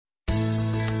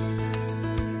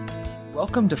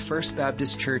Welcome to First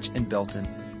Baptist Church in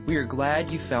Belton. We are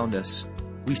glad you found us.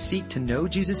 We seek to know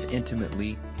Jesus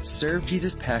intimately, serve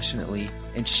Jesus passionately,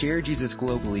 and share Jesus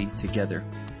globally together.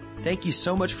 Thank you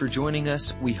so much for joining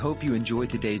us. We hope you enjoy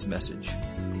today's message.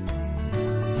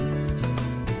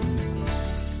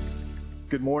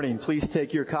 Good morning. Please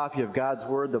take your copy of God's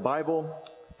Word, the Bible.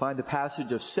 Find the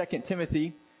passage of 2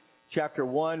 Timothy chapter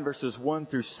 1, verses 1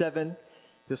 through 7.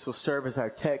 This will serve as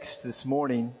our text this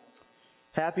morning.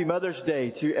 Happy Mother's Day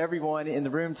to everyone in the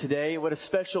room today. What a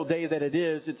special day that it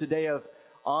is. It's a day of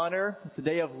honor. It's a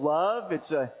day of love.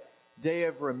 It's a day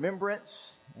of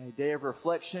remembrance, a day of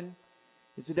reflection.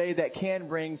 It's a day that can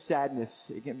bring sadness.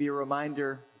 It can be a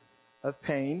reminder of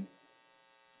pain.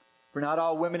 For not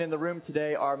all women in the room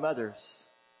today are mothers.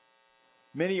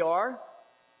 Many are,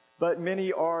 but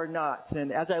many are not.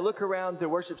 And as I look around the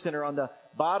worship center on the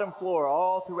bottom floor,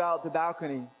 all throughout the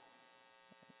balcony,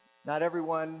 not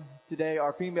everyone today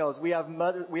are females. We have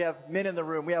men in the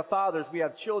room. We have fathers. We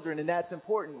have children. And that's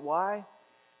important. Why?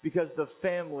 Because the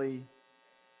family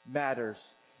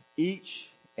matters. Each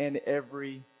and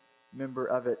every member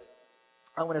of it.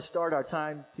 I want to start our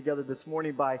time together this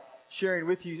morning by sharing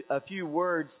with you a few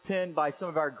words penned by some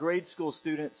of our grade school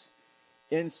students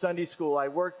in Sunday school. I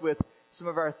worked with some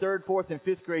of our 3rd, 4th, and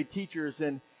 5th grade teachers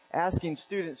in asking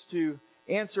students to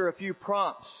answer a few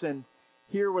prompts, and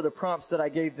here were the prompts that I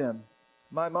gave them.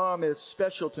 My mom is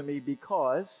special to me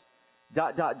because ...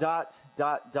 I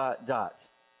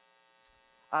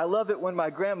love it when my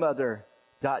grandmother ...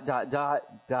 And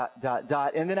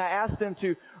then I asked them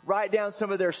to write down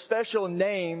some of their special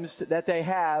names that they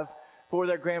have for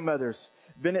their grandmothers.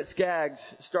 Bennett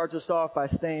Skaggs starts us off by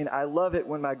saying, I love it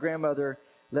when my grandmother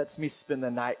lets me spend the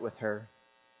night with her.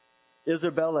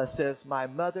 Isabella says, my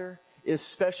mother is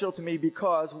special to me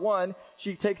because, 1,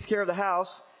 she takes care of the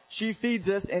house, she feeds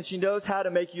us, and she knows how to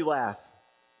make you laugh.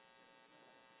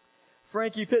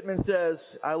 Frankie Pittman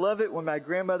says, I love it when my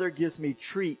grandmother gives me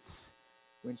treats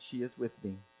when she is with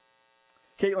me.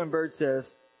 Caitlin Bird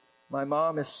says, my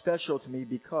mom is special to me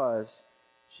because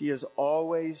she is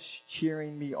always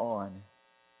cheering me on,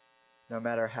 no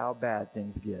matter how bad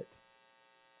things get.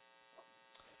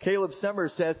 Caleb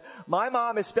Summers says, my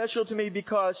mom is special to me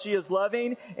because she is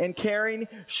loving and caring.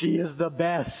 She is the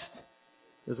best,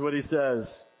 is what he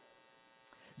says.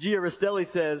 Gia Rastelli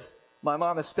says, my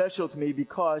mom is special to me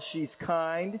because she's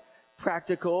kind,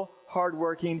 practical,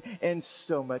 hardworking, and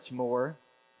so much more.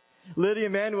 Lydia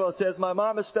Manuel says, my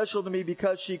mom is special to me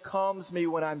because she calms me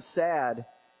when I'm sad,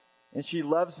 and she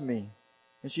loves me,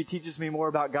 and she teaches me more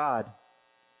about God.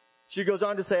 She goes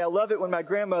on to say, I love my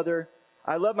grandmother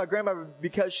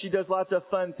because she does lots of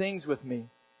fun things with me.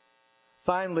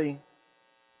 Finally,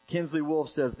 Kinsley Wolf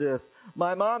says this,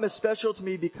 my mom is special to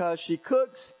me because she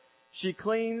cooks, she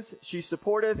cleans, she's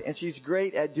supportive, and she's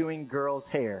great at doing girls'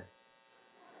 hair.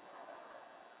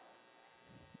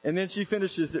 And then she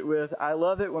finishes it with, I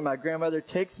love it when my grandmother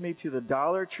takes me to the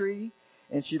Dollar Tree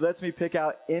and she lets me pick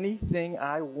out anything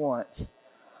I want.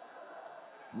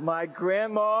 My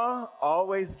grandma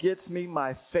always gets me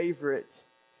my favorite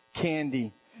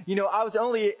candy. You know, I was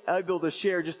only able to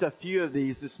share just a few of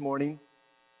these this morning.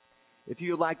 If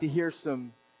you would like to hear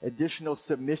some additional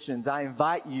submissions, I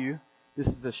invite you, this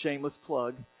is a shameless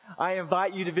plug, I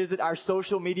invite you to visit our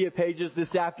social media pages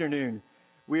this afternoon.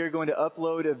 We are going to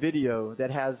upload a video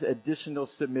that has additional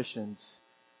submissions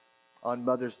on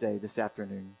Mother's Day this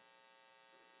afternoon.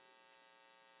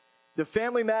 The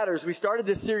Family Matters. We started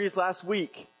this series last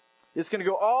week. It's going to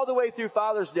go all the way through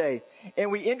Father's Day.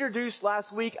 And we introduced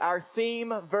last week our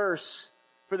theme verse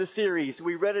for the series.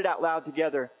 We read it out loud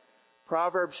together.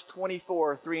 Proverbs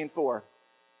 24, 3 and 4.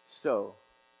 So,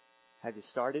 have you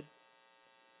started?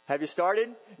 Have you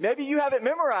started? Maybe you have it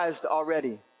memorized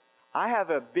already. I have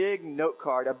a big note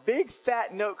card, a big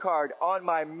fat note card on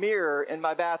my mirror in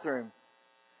my bathroom.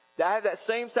 I have that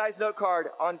same size note card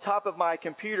on top of my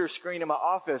computer screen in my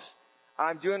office.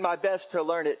 I'm doing my best to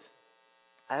learn it.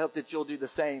 I hope that you'll do the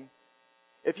same.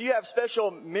 If you have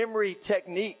special memory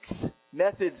techniques,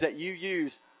 methods that you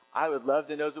use, I would love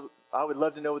to know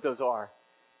what those are.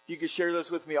 If you could share those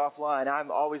with me offline,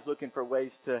 I'm always looking for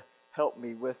ways to help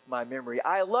me with my memory.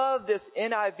 I love this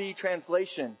NIV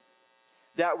translation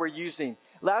that we're using.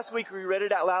 Last week we read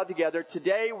it out loud together.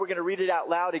 Today we're going to read it out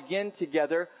loud again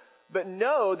together. But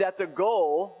know that the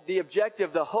goal, the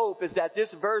objective, the hope is that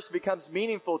this verse becomes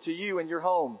meaningful to you in your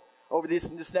home over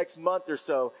this next month or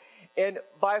so. And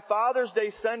by Father's Day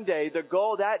Sunday, the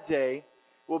goal that day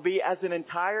will be as an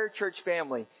entire church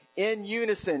family, in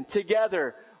unison,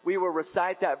 together, we will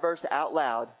recite that verse out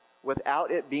loud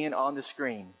without it being on the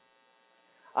screen.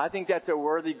 I think that's a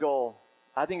worthy goal.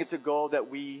 I think it's a goal that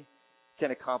we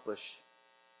can accomplish.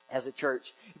 as a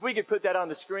church. If we could put that on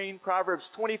the screen, Proverbs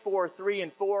 24, 3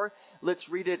 and 4. Let's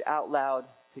read it out loud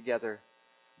together.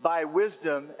 By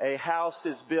wisdom a house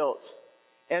is built,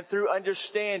 and through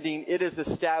understanding it is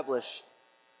established.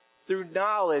 Through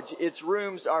knowledge its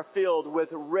rooms are filled with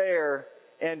rare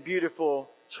and beautiful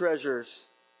treasures.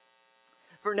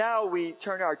 For now we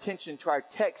turn our attention to our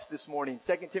text this morning,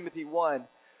 2 Timothy 1,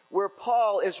 where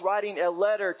Paul is writing a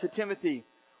letter to Timothy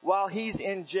while he's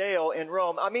in jail in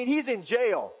Rome. I mean, he's in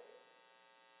jail.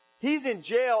 He's in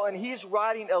jail and he's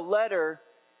writing a letter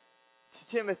to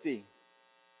Timothy.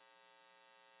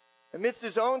 Amidst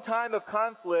his own time of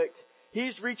conflict,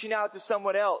 he's reaching out to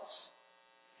someone else.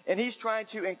 And he's trying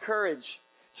to encourage,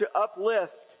 to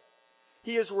uplift.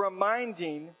 He is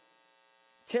reminding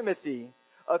Timothy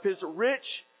of his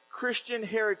rich Christian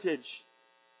heritage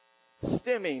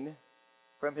stemming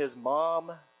from his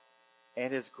mom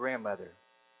and his grandmother.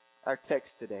 Our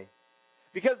text today.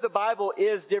 Because the Bible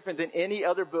is different than any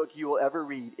other book you will ever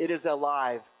read. It is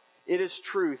alive. It is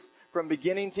truth from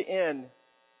beginning to end.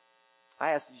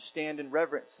 I ask that you stand in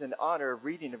reverence and honor of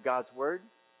reading of God's Word.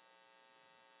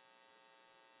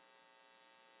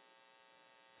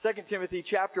 2 Timothy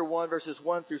chapter 1 verses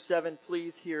 1 through 7.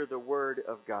 Please hear the Word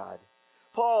of God.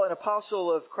 Paul, an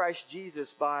apostle of Christ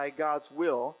Jesus by God's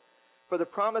will, for the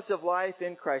promise of life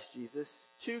in Christ Jesus,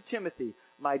 to Timothy,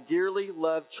 my dearly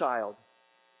loved child,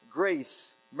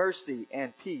 grace, mercy,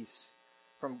 and peace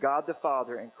from God the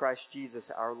Father and Christ Jesus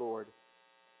our Lord.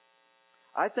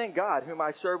 I thank God, whom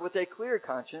I serve with a clear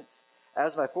conscience,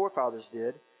 as my forefathers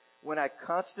did, when I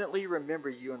constantly remember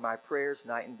you in my prayers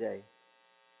night and day.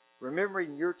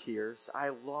 Remembering your tears, I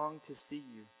long to see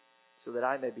you, so that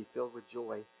I may be filled with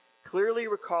joy, clearly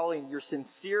recalling your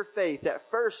sincere faith that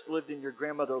first lived in your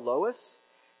grandmother Lois,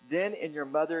 then in your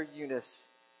mother Eunice,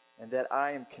 and that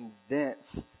I am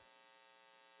convinced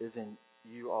is in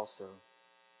you also.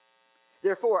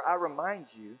 Therefore, I remind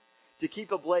you to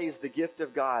keep ablaze the gift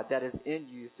of God that is in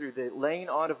you through the laying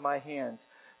on of my hands.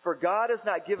 For God has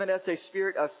not given us a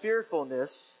spirit of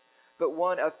fearfulness, but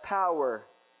one of power,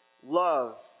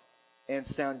 love, and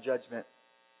sound judgment.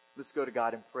 Let's go to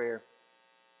God in prayer.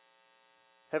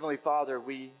 Heavenly Father,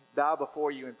 we bow before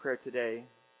you in prayer today,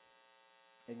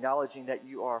 acknowledging that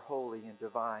you are holy and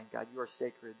divine. God, you are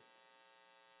sacred.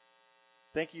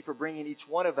 Thank you for bringing each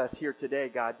one of us here today,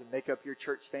 God, to make up your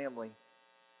church family.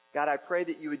 God, I pray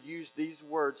that you would use these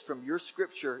words from your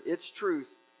scripture, its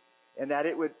truth, and that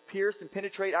it would pierce and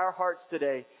penetrate our hearts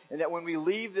today. And that when we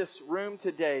leave this room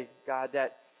today, God,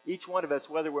 that each one of us,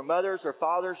 whether we're mothers or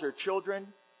fathers or children,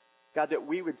 God, that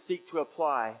we would seek to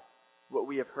apply what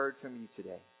we have heard from you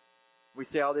today. We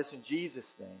say all this in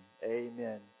Jesus' name.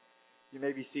 Amen. You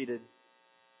may be seated.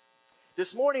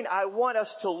 This morning, I want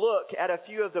us to look at a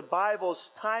few of the Bible's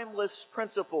timeless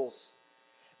principles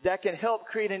that can help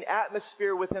create an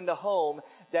atmosphere within the home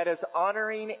that is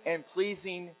honoring and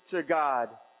pleasing to God.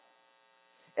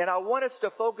 And I want us to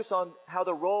focus on how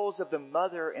the roles of the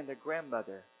mother and the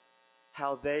grandmother,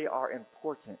 how they are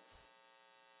important.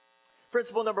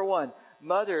 Principle number 1,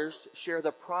 mothers share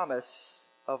the promise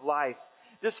of life.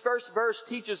 This first verse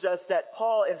teaches us that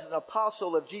Paul is an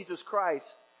apostle of Jesus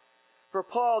Christ. For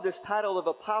Paul, this title of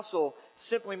apostle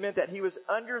simply meant that he was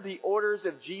under the orders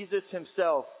of Jesus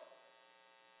himself.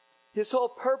 His whole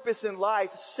purpose in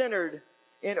life centered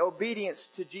in obedience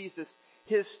to Jesus.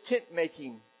 His tent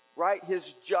making, right?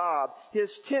 His job,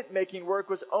 his tent making work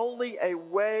was only a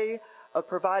way of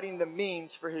providing the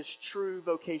means for his true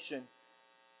vocation.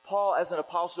 Paul, as an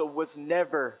apostle, was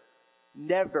never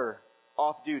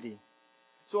off duty.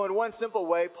 So in one simple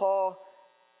way, Paul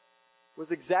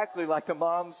was exactly like the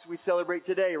moms we celebrate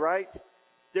today, right?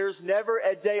 There's never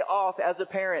a day off as a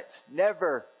parent.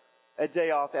 Never a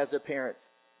day off as a parent.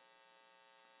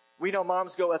 We know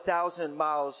moms go 1,000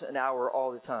 miles an hour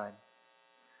all the time.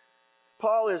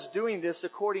 Paul is doing this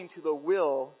according to the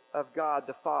will of God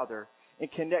the Father in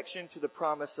connection to the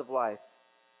promise of life,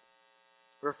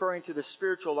 referring to the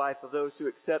spiritual life of those who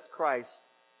accept Christ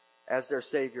as their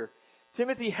Savior.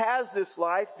 Timothy has this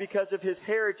life because of his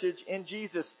heritage in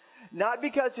Jesus, not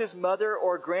because his mother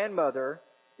or grandmother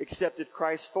accepted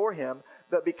Christ for him,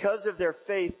 but because of their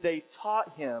faith they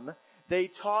taught him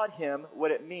what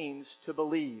it means to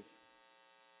believe.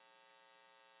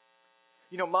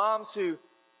 You know, moms who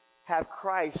have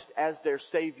Christ as their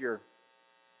Savior,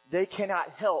 they cannot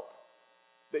help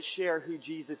but share who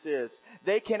Jesus is.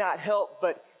 They cannot help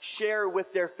but share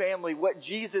with their family what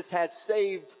Jesus has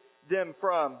saved them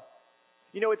from.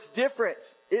 You know, it's different.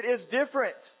 It is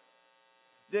different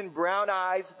than brown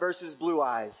eyes versus blue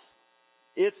eyes.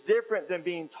 It's different than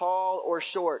being tall or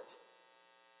short.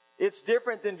 It's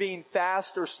different than being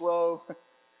fast or slow.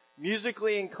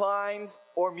 musically inclined,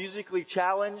 or musically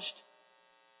challenged.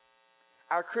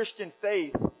 Our Christian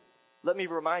faith, let me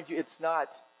remind you, it's not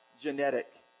genetic.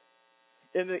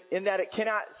 In that it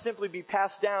cannot simply be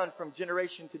passed down from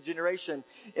generation to generation.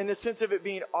 In the sense of it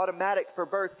being automatic for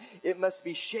birth, it must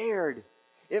be shared.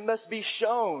 It must be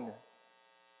shown.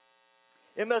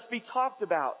 It must be talked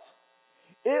about.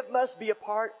 It must be a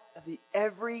part of the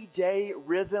everyday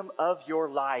rhythm of your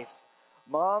life.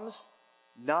 Moms,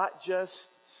 not just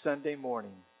Sunday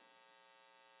morning.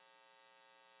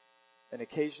 An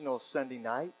occasional Sunday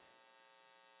night.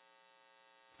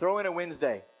 Throw in a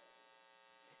Wednesday.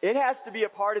 It has to be a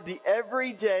part of the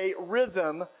everyday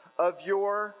rhythm of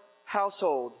your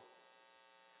household.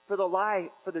 For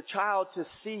the child to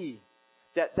see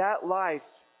that life,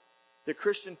 the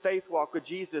Christian faith walk with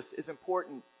Jesus, is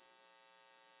important.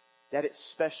 That it's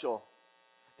special.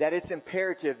 That it's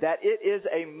imperative. That it is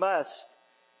a must.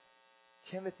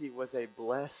 Timothy was a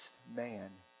blessed man.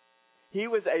 He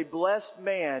was a blessed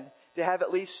man to have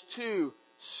at least two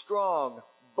strong,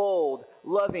 bold,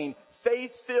 loving,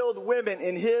 faith-filled women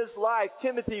in his life.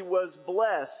 Timothy was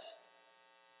blessed.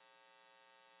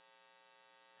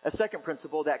 A second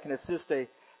principle that can assist a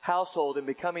household in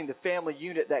becoming the family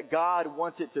unit that God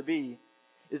wants it to be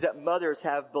is that mothers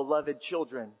have beloved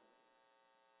children.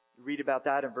 You read about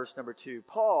that in verse number 2.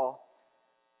 Paul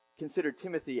considered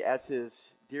Timothy as his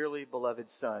dearly beloved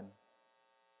son.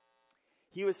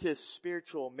 He was his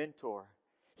spiritual mentor.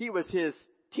 He was his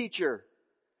teacher.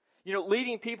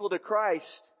 Leading people to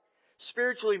Christ,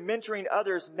 spiritually mentoring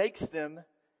others makes them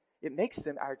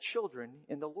our children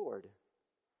in the Lord.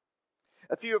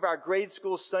 A few of our grade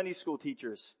school, Sunday school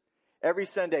teachers, every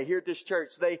Sunday here at this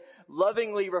church, they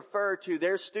lovingly refer to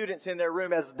their students in their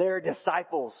room as their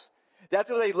disciples. That's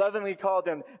what they lovingly call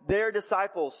them, their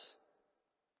disciples.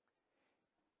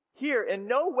 Here, in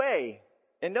no way,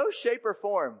 in no shape or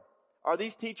form, are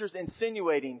these teachers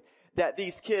insinuating that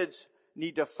these kids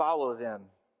need to follow them.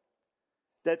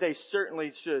 That they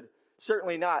certainly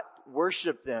not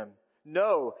worship them.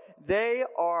 No, they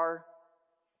are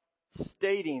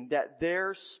stating that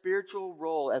their spiritual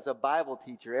role as a Bible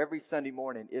teacher every Sunday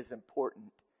morning is important.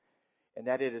 And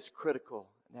that it is critical,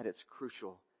 and that it's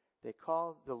crucial. They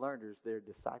call the learners their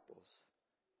disciples.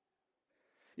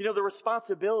 The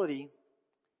responsibility,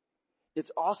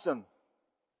 it's awesome.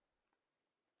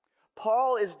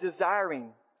 Paul is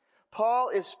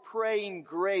praying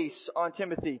grace on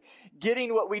Timothy,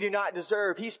 getting what we do not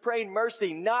deserve. He's praying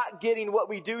mercy, not getting what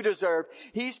we do deserve.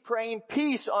 He's praying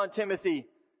peace on Timothy,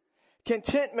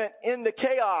 contentment in the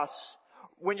chaos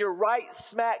when you're right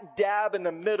smack dab in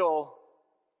the middle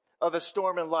of a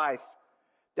storm in life.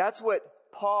 That's what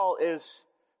Paul is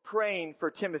praying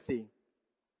for Timothy.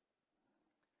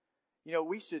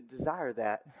 We should desire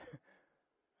that.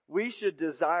 We should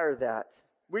desire that.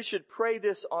 We should pray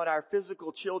this on our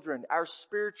physical children, our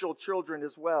spiritual children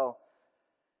as well.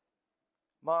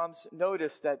 Moms,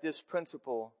 notice that this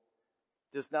principle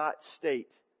does not state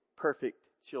perfect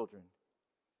children.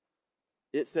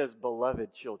 It says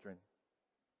beloved children.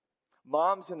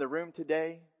 Moms in the room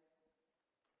today,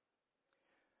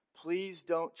 please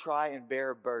don't try and bear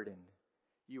a burden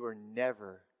you are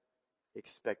never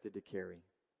expected to carry.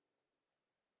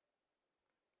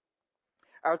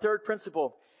 Our third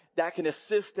principle that can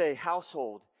assist a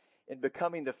household in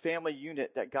becoming the family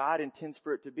unit that God intends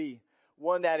for it to be,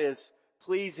 one that is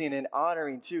pleasing and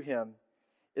honoring to Him,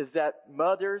 is that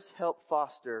mothers help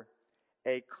foster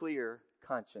a clear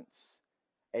conscience.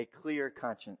 A clear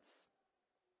conscience.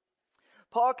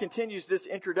 Paul continues this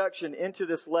introduction into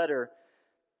this letter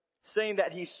saying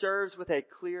that he serves with a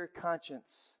clear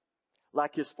conscience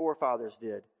like his forefathers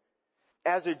did.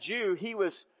 As a Jew, he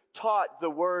was taught the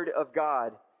Word of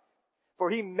God. For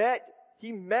he met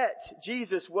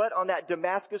Jesus, on that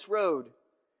Damascus road.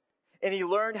 And he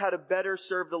learned how to better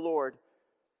serve the Lord.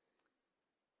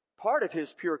 Part of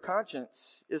his pure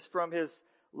conscience is from his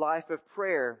life of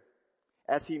prayer,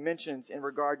 as he mentions in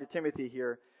regard to Timothy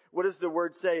here. What does the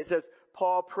word say? It says,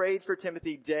 Paul prayed for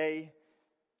Timothy day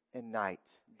and night.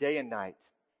 Day and night.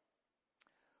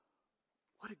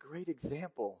 What a great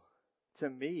example to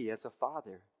me as a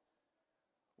father.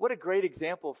 What a great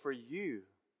example for you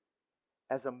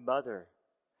as a mother,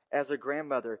 as a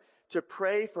grandmother, to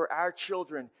pray for our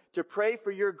children, to pray for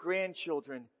your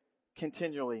grandchildren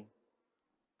continually.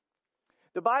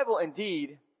 The Bible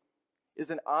indeed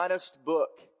is an honest book.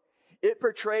 It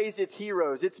portrays its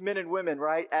heroes, its men and women,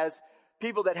 right, as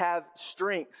people that have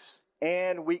strengths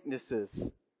and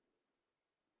weaknesses.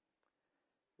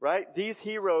 Right? These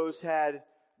heroes had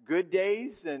good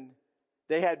days and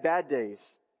they had bad days.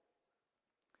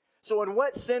 So in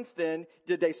what sense then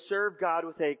did they serve God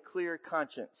with a clear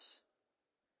conscience?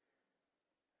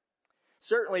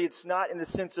 Certainly it's not in the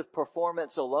sense of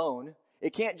performance alone.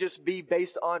 It can't just be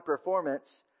based on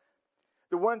performance.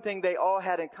 The one thing they all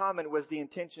had in common was the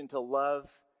intention to love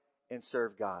and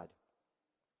serve God.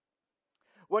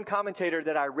 One commentator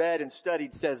that I read and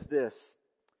studied says this: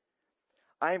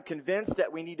 I am convinced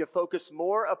that we need to focus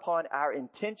more upon our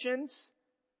intentions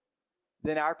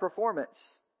than our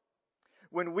performance.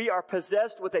 When we are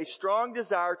possessed with a strong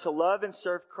desire to love and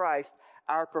serve Christ,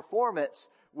 our performance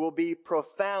will be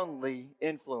profoundly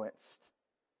influenced.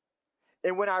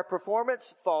 And when our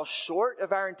performance falls short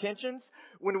of our intentions,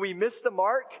 when we miss the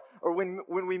mark or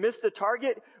when we miss the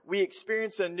target, we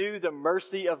experience anew the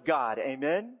mercy of God.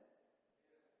 Amen?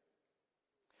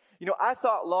 You know, I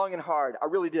thought long and hard. I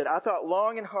really did. I thought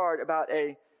long and hard about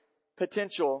a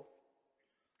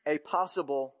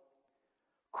possible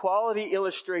quality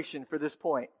illustration for this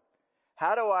point.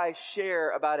 How do I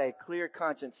share about a clear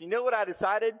conscience? You know what I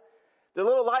decided? The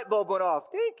little light bulb went off,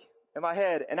 dink, in my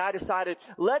head, and I decided,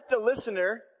 let the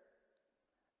listener,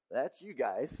 that's you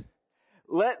guys,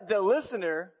 let the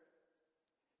listener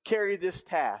carry this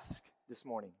task this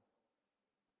morning.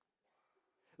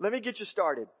 Let me get you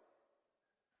started.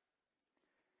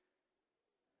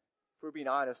 If we're being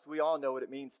honest, we all know what it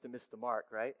means to miss the mark,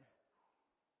 right?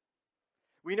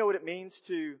 We know what it means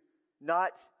to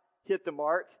not hit the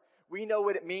mark. We know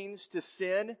what it means to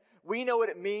sin. We know what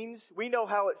it means. We know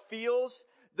how it feels,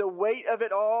 the weight of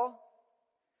it all.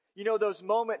 You know, those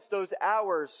moments, those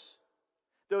hours,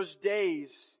 those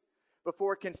days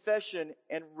before confession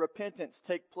and repentance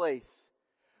take place.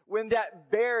 When that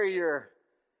barrier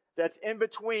that's in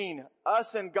between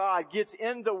us and God gets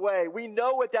in the way. We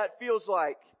know what that feels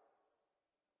like.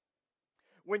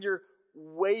 When you're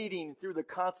wading through the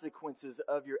consequences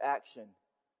of your action.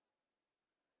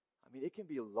 I mean, it can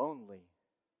be lonely.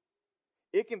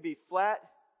 It can be flat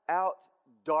out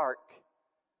dark.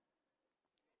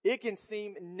 It can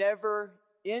seem never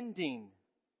ending.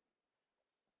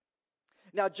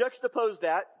 Now juxtapose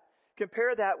that,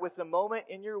 compare that with the moment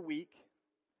in your week,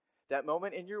 that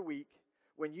moment in your week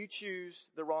when you choose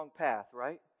the wrong path,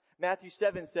 right? Matthew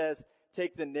 7 says,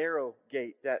 take the narrow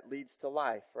gate that leads to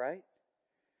life, right?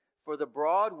 For the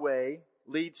broad way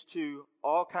leads to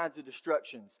all kinds of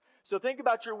destructions. So think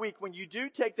about your week. When you do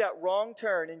take that wrong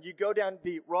turn and you go down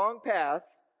the wrong path,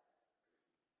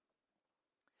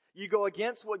 you go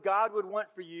against what God would want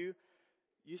for you,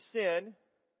 you sin,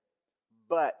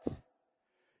 but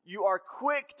you are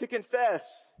quick to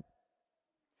confess.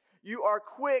 You are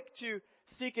quick to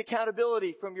seek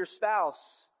accountability from your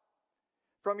spouse,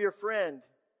 from your friend.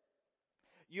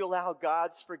 You allow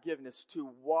God's forgiveness to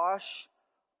wash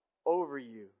over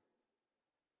you.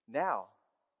 Now,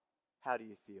 how do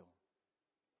you feel?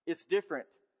 It's different.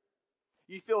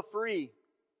 You feel free.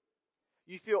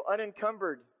 You feel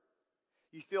unencumbered.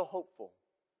 You feel hopeful.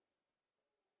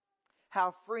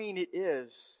 How freeing it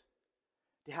is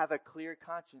to have a clear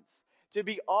conscience, to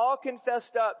be all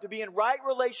confessed up, to be in right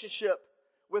relationship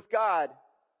with God,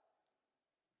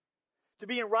 to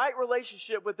be in right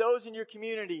relationship with those in your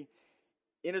community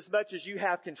in as much as you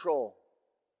have control.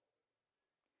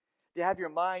 To have your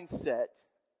mind set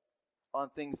on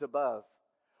things above.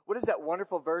 What does that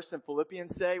wonderful verse in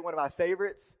Philippians say? One of my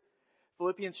favorites.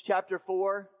 Philippians chapter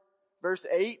 4, verse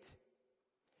 8.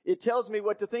 It tells me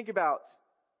what to think about.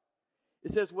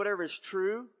 It says whatever is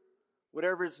true,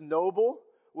 whatever is noble,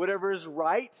 whatever is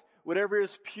right, whatever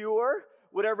is pure,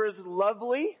 whatever is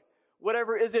lovely,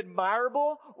 whatever is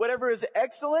admirable, whatever is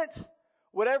excellent,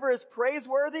 whatever is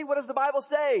praiseworthy. What does the Bible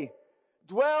say?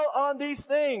 Dwell on these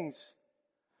things.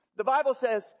 The Bible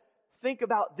says, think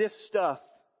about this stuff,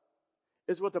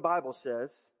 is what the Bible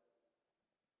says.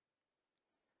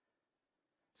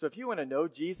 So if you want to know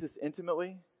Jesus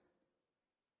intimately,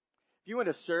 if you want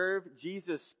to serve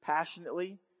Jesus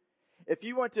passionately, if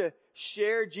you want to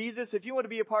share Jesus, if you want to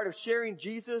be a part of sharing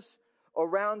Jesus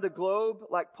around the globe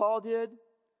like Paul did,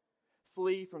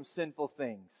 flee from sinful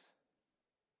things.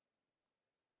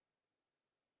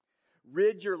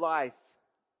 Rid your life.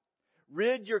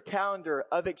 Rid your calendar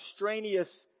of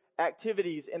extraneous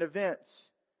activities and events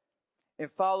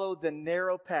and follow the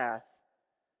narrow path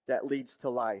that leads to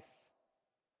life.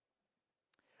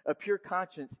 A pure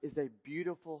conscience is a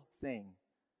beautiful thing.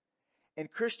 And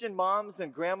Christian moms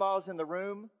and grandmas in the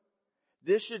room,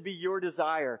 this should be your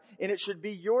desire. And it should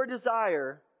be your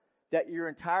desire that your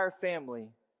entire family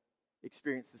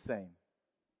experience the same.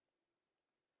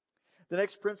 The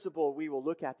next principle we will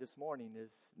look at this morning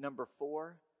is number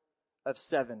 4 of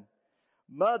 7.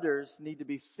 Mothers need to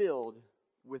be filled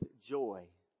with joy.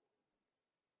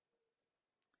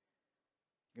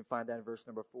 You can find that in verse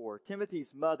number 4.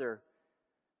 Timothy's mother,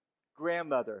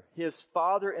 grandmother, his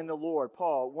father in the Lord,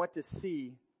 Paul, went to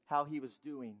see how he was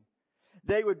doing.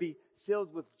 They would be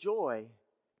filled with joy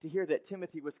to hear that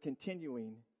Timothy was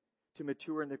continuing to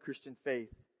mature in the Christian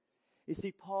faith. You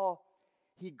see, Paul,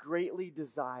 he greatly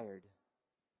desired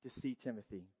to see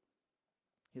Timothy,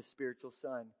 his spiritual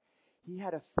son. He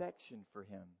had affection for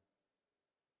him.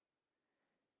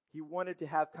 He wanted to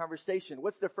have conversation.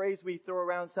 What's the phrase we throw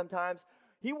around sometimes?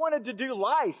 He wanted to do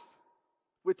life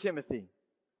with Timothy.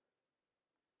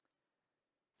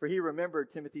 For he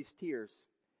remembered Timothy's tears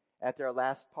at their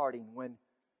last parting when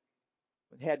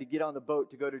he had to get on the boat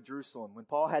to go to Jerusalem. When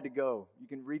Paul had to go, you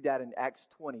can read that in Acts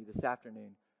 20 this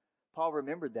afternoon. Paul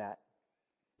remembered that.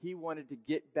 He wanted to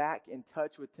get back in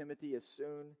touch with Timothy as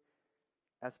soon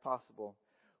as possible.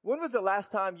 When was the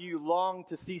last time you longed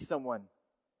to see someone?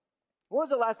 When was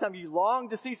the last time you longed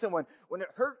to see someone? When it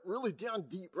hurt really down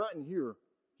deep right in here.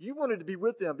 You wanted to be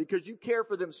with them because you care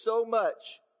for them so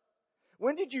much.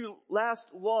 When did you last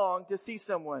long to see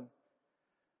someone?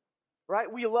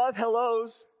 Right? We love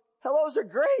hellos. Hellos are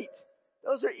great.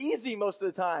 Those are easy most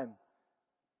of the time.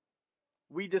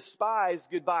 We despise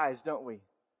goodbyes, don't we?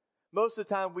 Most of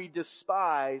the time we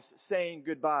despise saying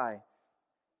goodbye.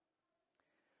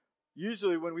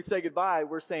 Usually when we say goodbye,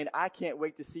 we're saying, I can't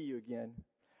wait to see you again.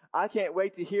 I can't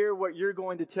wait to hear what you're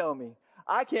going to tell me.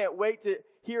 I can't wait to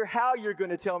hear how you're going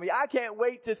to tell me. I can't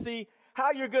wait to see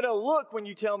how you're going to look when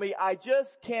you tell me. I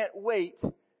just can't wait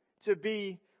to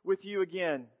be with you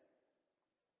again.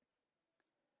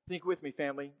 Think with me,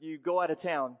 family. You go out of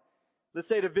town, let's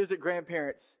say to visit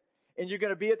grandparents, and you're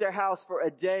going to be at their house for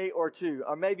a day or two,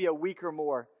 or maybe a week or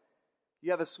more.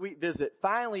 You have a sweet visit.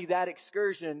 Finally, that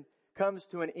excursion comes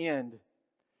to an end.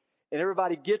 And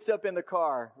everybody gets up in the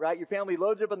car, right? Your family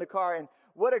loads up in the car, and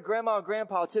what do grandma and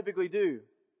grandpa typically do?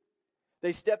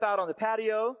 They step out on the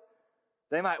patio.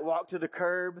 They might walk to the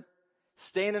curb,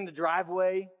 stand in the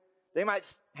driveway. They might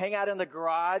hang out in the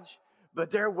garage,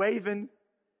 but they're waving,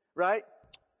 right?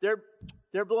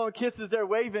 They're blowing kisses, they're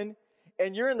waving,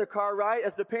 and you're in the car, right,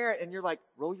 as the parent, and you're like,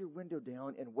 roll your window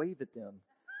down and wave at them.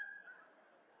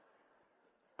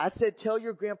 I said, tell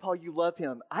your grandpa you love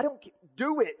him. I don't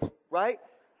do it, right?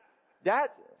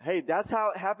 That's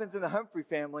how it happens in the Humphrey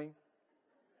family.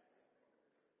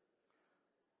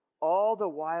 All the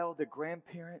while, the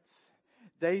grandparents,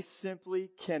 they simply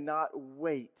cannot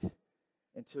wait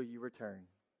until you return.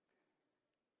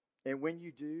 And when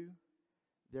you do,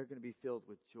 they're going to be filled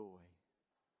with joy.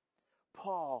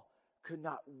 Paul could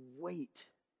not wait.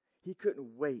 He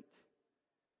couldn't wait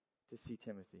to see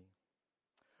Timothy.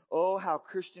 Oh, how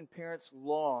Christian parents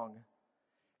long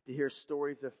to hear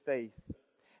stories of faith.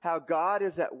 How God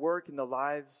is at work in the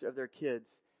lives of their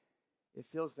kids. It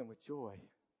fills them with joy.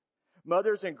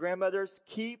 Mothers and grandmothers,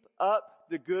 keep up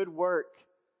the good work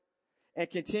and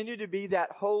continue to be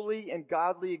that holy and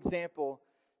godly example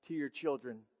to your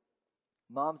children.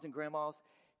 Moms and grandmas,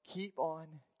 keep on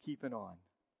keeping on.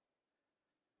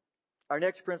 Our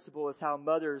next principle is how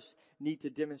mothers need to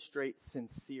demonstrate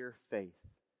sincere faith.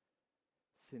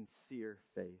 Sincere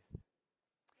faith.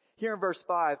 Here in verse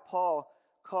 5, Paul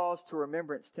calls to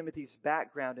remembrance Timothy's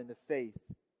background in the faith.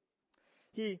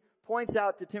 He points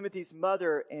out to Timothy's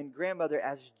mother and grandmother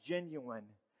as genuine,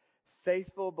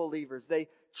 faithful believers. They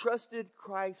trusted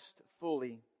Christ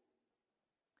fully.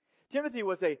 Timothy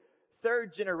was a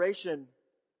third generation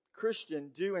Christian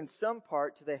due in some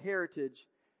part to the heritage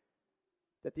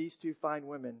that these two fine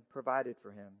women provided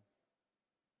for him.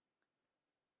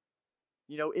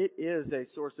 You know, it is a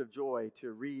source of joy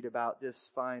to read about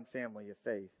this fine family of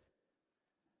faith.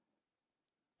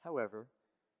 However,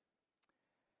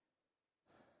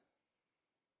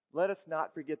 let us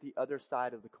not forget the other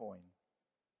side of the coin.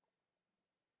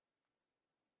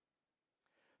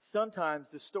 Sometimes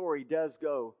the story does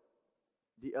go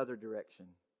the other direction,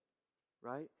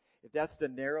 right? If that's the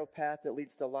narrow path that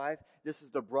leads to life, this is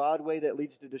the broad way that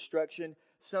leads to destruction.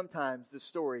 Sometimes the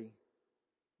story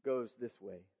goes this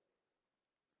way.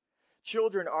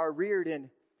 Children are reared in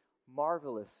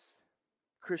marvelous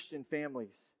Christian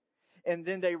families, and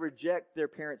then they reject their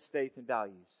parents' faith and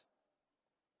values.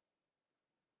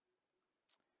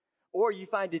 Or you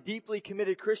find a deeply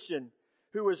committed Christian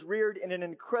who was reared in an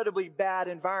incredibly bad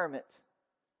environment.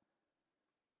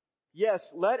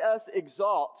 Yes, let us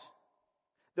exalt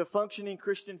the functioning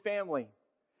Christian family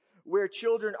where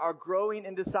children are growing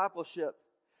in discipleship,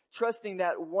 trusting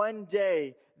that one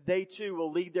day they too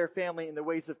will lead their family in the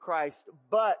ways of Christ.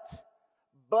 But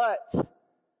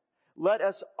let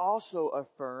us also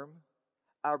affirm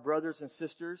our brothers and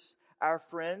sisters, our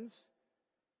friends,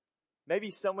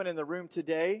 maybe someone in the room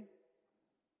today,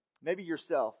 maybe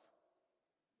yourself.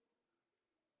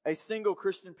 a single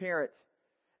Christian parent,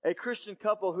 a Christian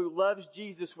couple who loves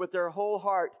Jesus with their whole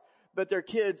heart, but their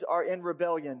kids are in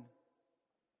rebellion.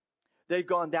 They've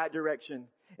gone that direction.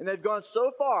 And they've gone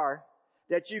so far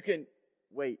that you can,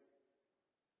 wait,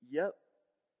 yep,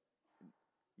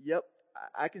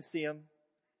 I can see them.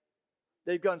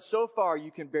 They've gone so far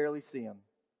you can barely see them.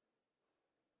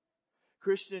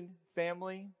 Christian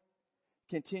family,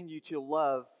 continue to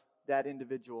love that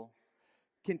individual.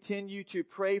 Continue to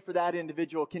pray for that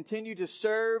individual. Continue to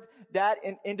serve that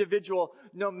individual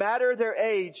no matter their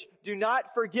age. Do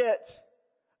not forget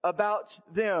about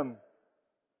them.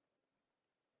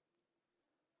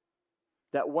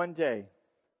 That one day,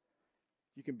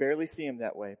 you can barely see them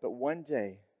that way, but one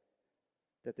day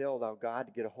that they'll allow God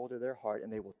to get a hold of their heart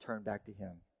and they will turn back to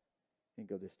Him and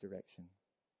go this direction.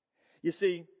 You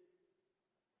see,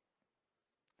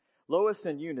 Lois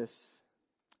and Eunice,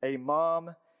 a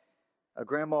mom, a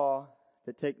grandma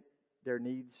that take their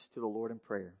needs to the Lord in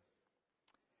prayer.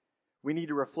 We need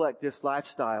to reflect this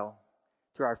lifestyle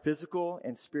to our physical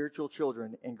and spiritual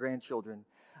children and grandchildren.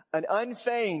 An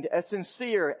unfeigned, a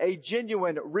sincere, a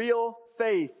genuine, real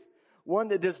faith. One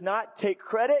that does not take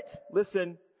credit,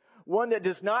 listen, one that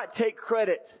does not take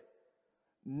credit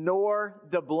nor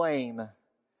the blame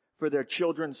for their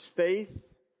children's faith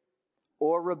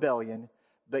or rebellion,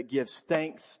 but gives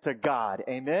thanks to God.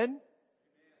 Amen?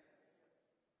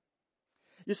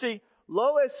 You see,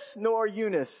 Lois nor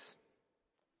Eunice,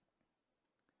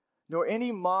 nor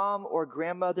any mom or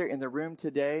grandmother in the room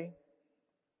today,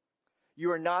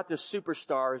 you are not the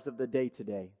superstars of the day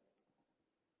today.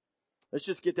 Let's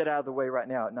just get that out of the way right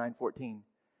now at 9:14.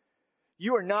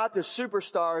 You are not the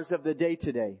superstars of the day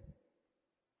today.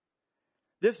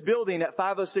 This building at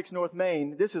 506 North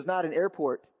Main, this is not an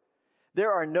airport.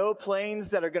 There are no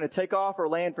planes that are going to take off or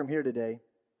land from here today.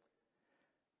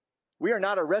 We are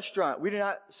not a restaurant. We do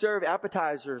not serve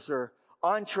appetizers or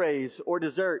entrees or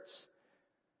desserts.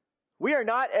 We are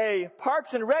not a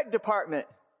Parks and Rec department.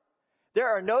 There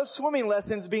are no swimming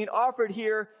lessons being offered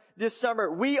here this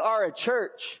summer. We are a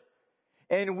church,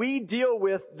 and we deal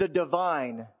with the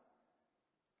divine.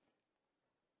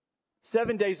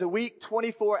 7 days a week,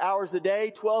 24 hours a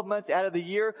day, 12 months out of the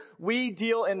year, we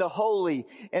deal in the holy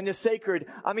and the sacred.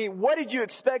 I mean, what did you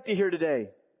expect to hear today?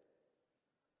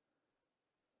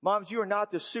 Moms, you are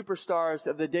not the superstars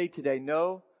of the day today.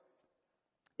 No,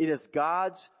 it is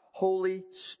God's Holy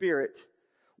Spirit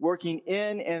working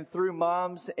in and through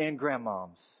moms and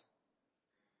grandmoms.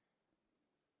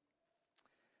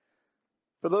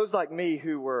 For those like me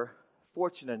who were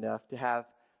fortunate enough to have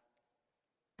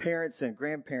parents and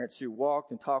grandparents who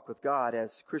walked and talked with God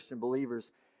as Christian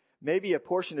believers, maybe a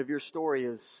portion of your story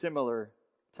is similar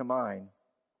to mine.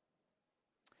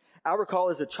 I recall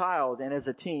as a child and as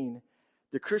a teen,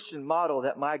 the Christian model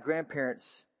that my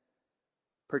grandparents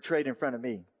portrayed in front of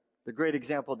me, the great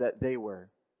example that they were.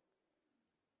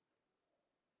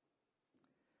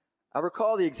 I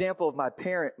recall the example of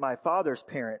my father's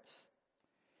parents,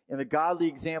 and the godly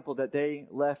example that they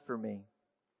left for me.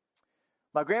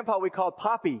 My grandpa we called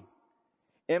Poppy,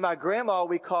 and my grandma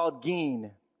we called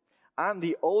Geen. I'm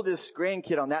the oldest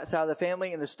grandkid on that side of the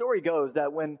family, and the story goes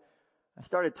that when I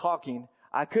started talking,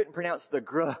 I couldn't pronounce the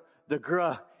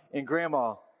gruh in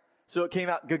grandma. So it came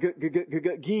out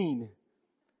Geen.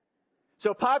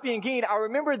 So Poppy and Geen, I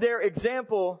remember their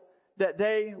example that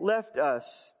they left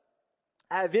us.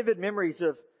 I have vivid memories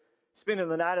of spending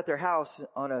the night at their house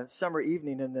on a summer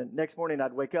evening, and the next morning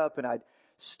I'd wake up and I'd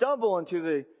stumble into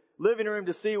the living room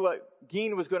to see what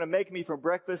Geen was going to make me for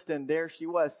breakfast, and there she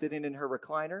was sitting in her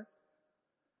recliner.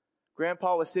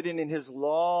 Grandpa was sitting in his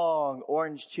long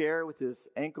orange chair with his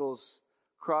ankles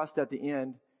crossed at the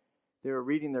end. They were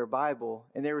reading their Bible,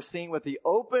 and they were seeing what the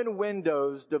Open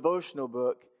Windows devotional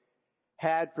book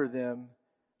had for them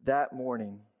that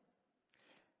morning.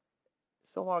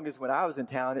 So long as when I was in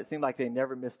town, it seemed like they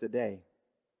never missed a day.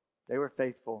 They were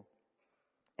faithful.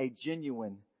 A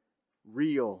genuine,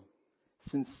 real,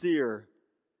 sincere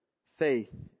faith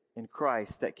in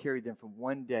Christ that carried them from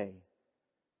one day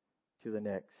to the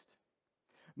next.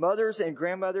 Mothers and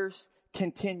grandmothers,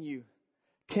 continue.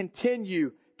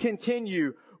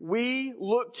 We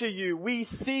look to you. We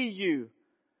see you.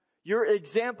 Your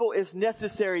example is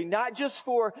necessary, not just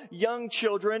for young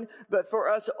children, but for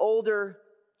us older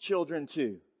children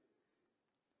too.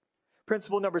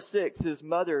 Principle number 6 is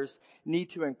mothers need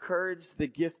to encourage the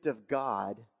gift of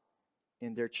God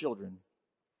in their children.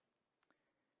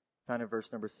 Found in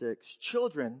verse number 6.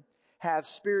 Children have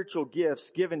spiritual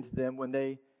gifts given to them when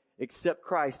they accept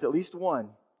Christ, at least one,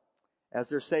 as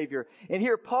their Savior. And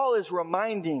here Paul is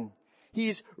reminding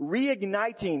He's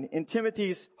reigniting in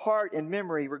Timothy's heart and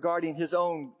memory regarding his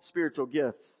own spiritual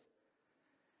gifts.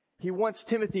 He wants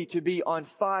Timothy to be on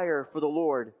fire for the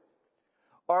Lord.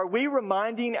 Are we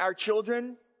reminding our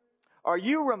children? Are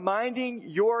you reminding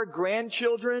your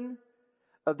grandchildren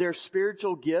of their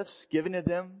spiritual gifts given to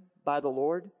them by the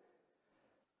Lord?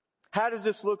 How does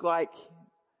this look like?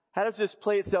 How does this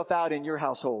play itself out in your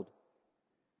household?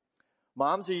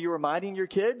 Moms, are you reminding your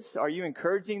kids? Are you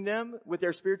encouraging them with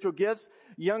their spiritual gifts?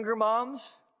 Younger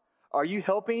moms, are you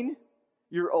helping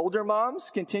your older moms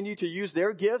continue to use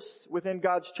their gifts within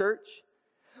God's church?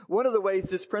 One of the ways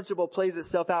this principle plays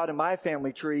itself out in my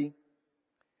family tree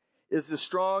is the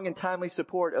strong and timely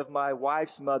support of my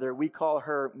wife's mother. We call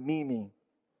her Mimi.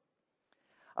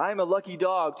 I'm a lucky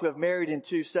dog to have married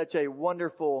into such a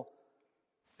wonderful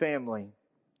family.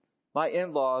 My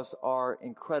in-laws are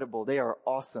incredible. They are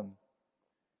awesome.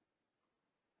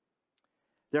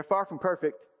 They're far from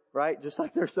perfect, right? Just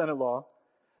like their son-in-law.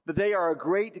 But they are a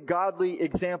great godly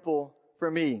example for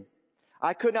me.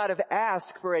 I could not have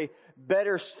asked for a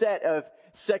better set of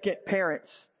second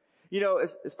parents. You know,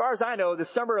 as far as I know, the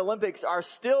Summer Olympics are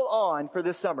still on for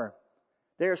this summer.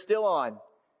 They are still on.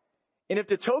 And if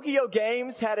the Tokyo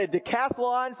Games had a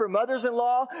decathlon for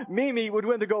mothers-in-law, Mimi would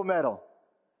win the gold medal.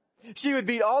 She would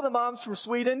beat all the moms from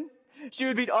Sweden. She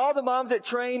would beat all the moms that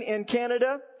train in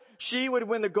Canada. She would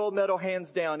win the gold medal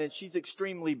hands down, and she's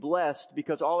extremely blessed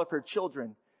because all of her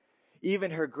children,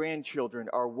 even her grandchildren,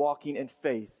 are walking in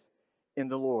faith in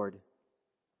the Lord.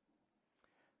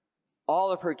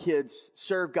 All of her kids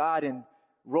serve God in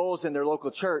roles in their local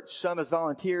church, some as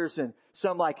volunteers and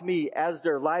some like me as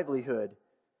their livelihood.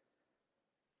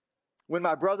 When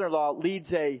my brother-in-law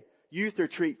leads a youth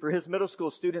retreat for his middle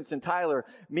school students in Tyler,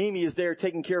 Mimi is there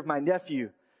taking care of my nephew,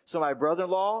 so my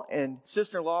brother-in-law and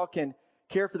sister-in-law can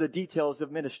care for the details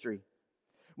of ministry.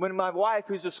 When my wife,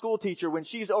 who's a school teacher, when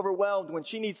she's overwhelmed, when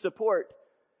she needs support,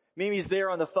 Mimi's there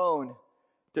on the phone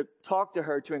to talk to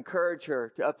her, to encourage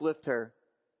her, to uplift her.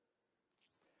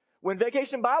 When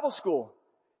Vacation Bible School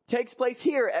takes place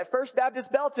here at First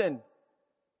Baptist Belton,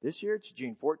 this year it's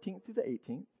June 14th through the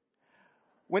 18th.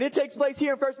 When it takes place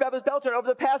here in First Baptist Belton over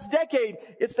the past decade,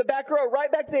 it's the back row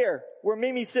right back there where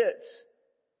Mimi sits.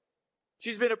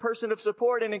 She's been a person of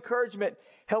support and encouragement,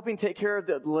 helping take care of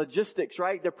the logistics,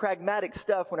 right? The pragmatic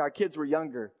stuff when our kids were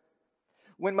younger.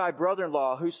 When my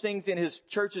brother-in-law, who sings in his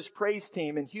church's praise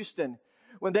team in Houston,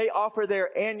 when they offer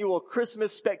their annual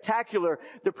Christmas spectacular,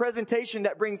 the presentation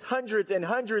that brings hundreds and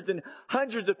hundreds and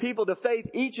hundreds of people to faith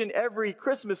each and every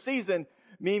Christmas season,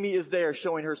 Mimi is there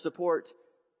showing her support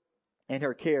and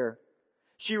her care.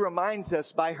 She reminds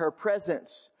us by her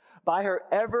presence, by her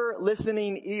ever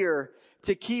listening ear,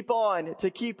 to keep on,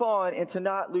 and to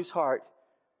not lose heart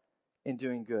in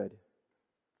doing good.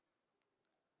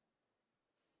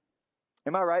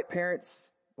 Am I right,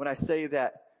 parents, when I say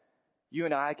that you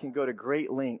and I can go to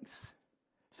great lengths?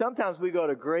 Sometimes we go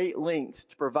to great lengths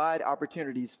to provide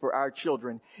opportunities for our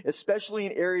children, especially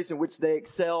in areas in which they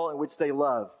excel and which they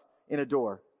love and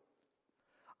adore.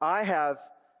 I have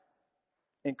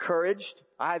encouraged,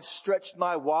 I've stretched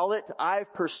my wallet,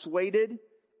 I've persuaded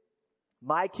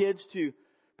my kids to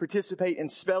participate in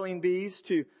spelling bees,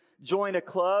 to join a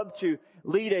club, to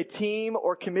lead a team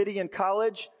or committee in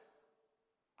college.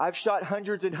 I've shot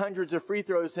hundreds and hundreds of free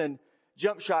throws and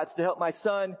jump shots to help my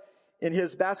son in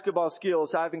his basketball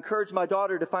skills. I've encouraged my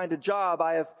daughter to find a job.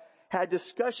 I have had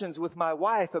discussions with my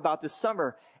wife about the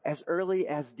summer as early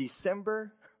as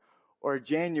December or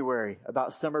January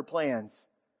about summer plans.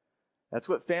 That's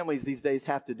what families these days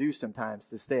have to do sometimes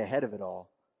to stay ahead of it all.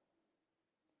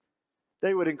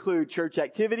 They would include church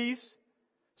activities,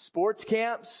 sports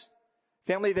camps,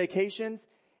 family vacations,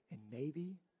 and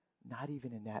maybe not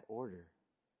even in that order.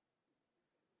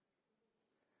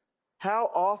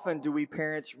 How often do we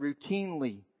parents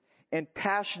routinely and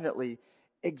passionately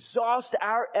exhaust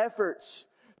our efforts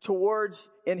towards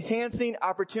enhancing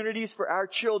opportunities for our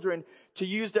children to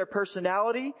use their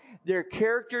personality, their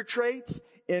character traits,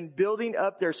 in building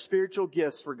up their spiritual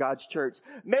gifts for God's church?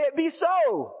 May it be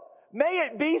so! May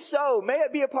it be so. May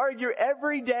it be a part of your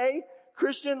everyday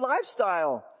Christian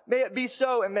lifestyle. May it be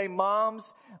so, and may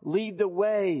moms lead the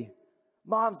way.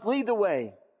 Moms lead the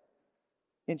way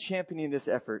in championing this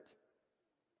effort.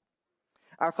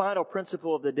 Our final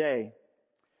principle of the day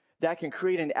that can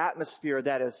create an atmosphere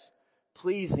that is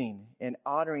pleasing and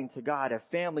honoring to God, a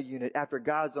family unit after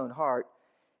God's own heart,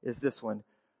 is this one.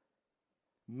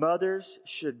 Mothers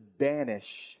should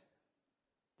banish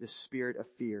the spirit of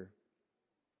fear.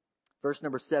 Verse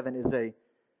number 7 is a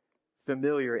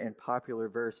familiar and popular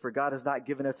verse. For God has not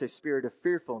given us a spirit of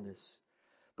fearfulness,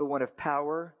 but one of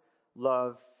power,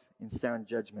 love, and sound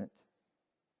judgment.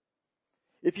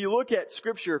 If you look at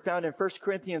scripture found in 1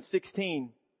 Corinthians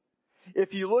 16,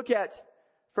 if you look at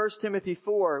 1 Timothy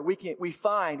 4, we can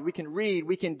read,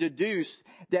 we can deduce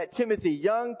that Timothy,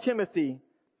 young Timothy,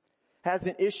 has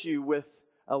an issue with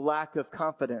a lack of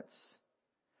confidence.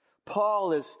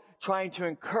 Paul is trying to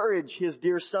encourage his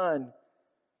dear son.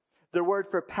 The word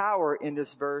for power in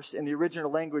this verse, in the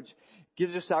original language,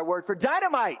 gives us our word for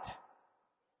dynamite.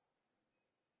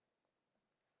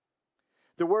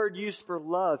 The word used for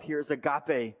love here is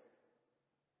agape.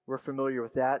 We're familiar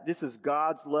with that. This is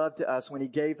God's love to us when He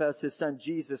gave us His Son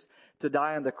Jesus to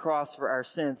die on the cross for our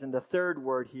sins. And the third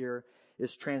word here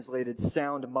is translated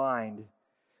sound mind,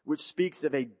 which speaks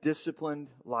of a disciplined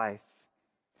life.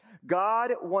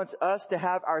 God wants us to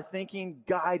have our thinking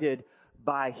guided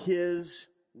by His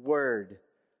Word,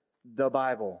 the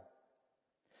Bible.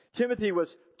 Timothy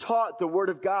was taught the Word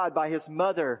of God by his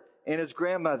mother and his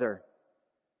grandmother.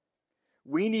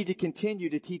 We need to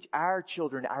continue to teach our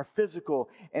children, our physical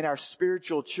and our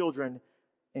spiritual children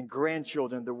and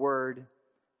grandchildren, the Word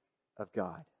of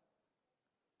God.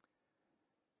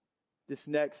 This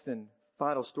next and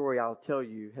final story I'll tell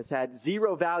you has had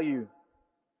zero value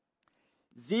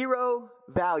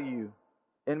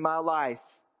in my life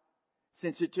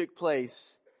since it took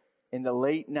place in the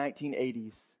late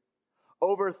 1980s.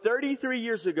 Over 33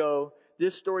 years ago,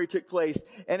 this story took place.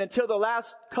 And until the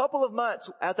last couple of months,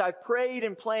 as I've prayed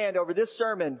and planned over this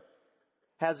sermon,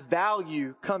 has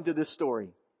value come to this story.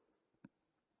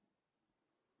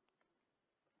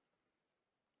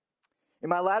 In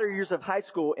my latter years of high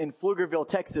school in Pflugerville,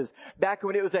 Texas, back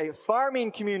when it was a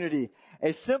farming community,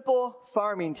 a simple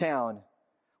farming town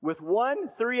with one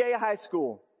 3A high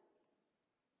school,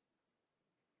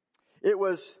 it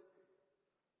was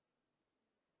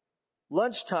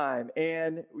lunchtime,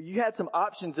 and you had some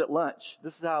options at lunch.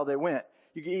 This is how they went.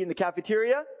 You could eat in the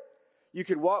cafeteria. You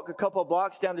could walk a couple of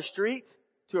blocks down the street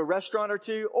to a restaurant or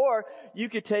two, or you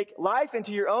could take life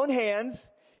into your own hands,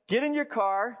 get in your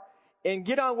car, and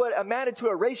get on what amounted to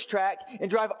a racetrack and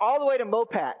drive all the way to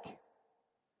Mopac.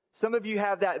 Some of you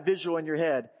have that visual in your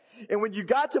head. And when you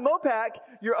got to Mopac,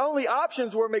 your only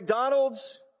options were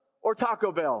McDonald's or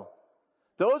Taco Bell.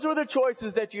 Those were the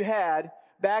choices that you had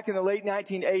back in the late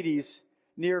 1980s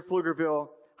near Pflugerville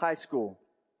High School.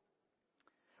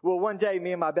 Well, one day,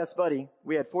 me and my best buddy,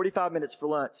 we had 45 minutes for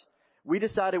lunch. We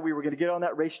decided we were going to get on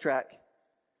that racetrack.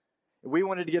 We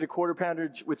wanted to get a quarter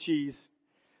pounder with cheese.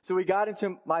 So we got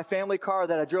into my family car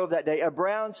that I drove that day, a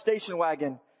brown station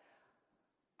wagon.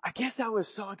 I guess I was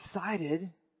so excited,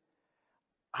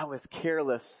 I was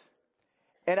careless.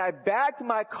 And I backed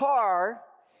my car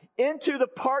into the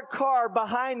parked car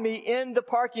behind me in the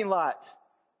parking lot.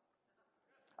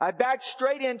 I backed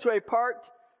straight into a parked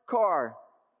car.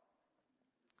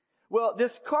 Well,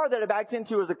 this car that I backed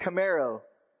into was a Camaro.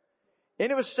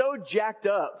 And it was so jacked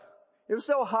up, it was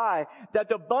so high, that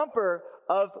the bumper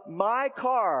of my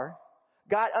car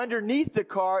got underneath the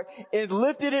car and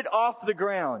lifted it off the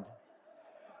ground.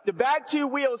 The back two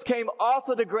wheels came off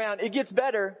of the ground. It gets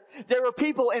better. There were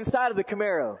people inside of the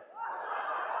Camaro.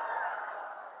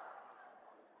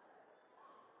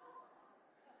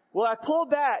 Well, I pulled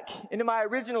back into my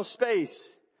original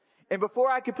space, and before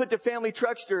I could put the family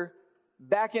truckster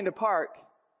back into park,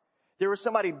 there was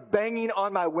somebody banging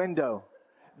on my window.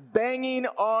 Banging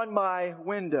on my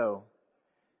window.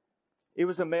 It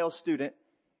was a male student.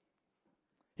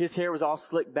 His hair was all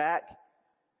slicked back.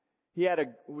 He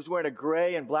was wearing a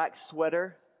gray and black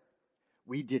sweater.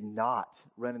 We did not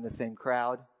run in the same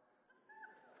crowd.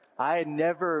 I had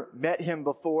never met him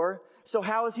before. So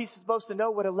how is he supposed to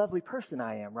know what a lovely person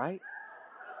I am, right?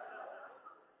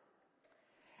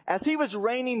 As he was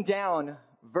raining down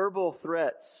verbal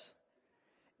threats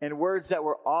and words that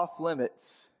were off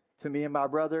limits to me and my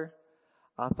brother,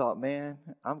 I thought, man,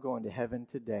 I'm going to heaven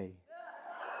today.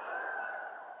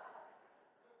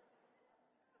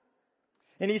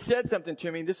 And he said something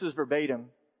to me. This is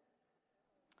verbatim.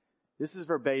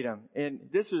 And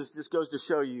this just goes to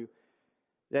show you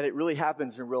that it really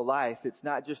happens in real life. It's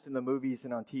not just in the movies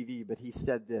and on TV, but he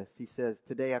said this. He says,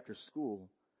 today after school,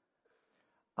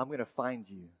 I'm going to find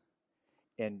you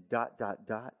and ...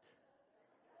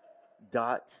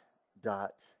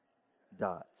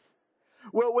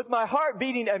 Well, with my heart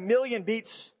beating 1,000,000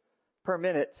 beats per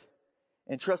minute,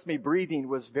 and trust me, breathing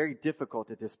was very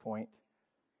difficult at this point,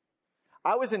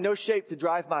 I was in no shape to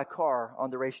drive my car on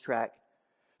the racetrack.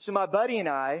 So my buddy and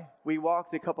I, we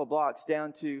walked a couple blocks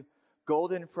down to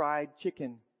Golden Fried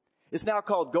Chicken. It's now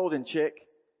called Golden Chick.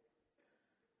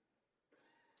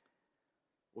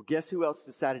 Well, guess who else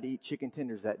decided to eat chicken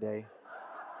tenders that day?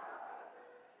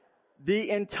 The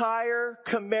entire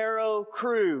Camaro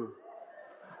crew.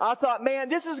 I thought, man,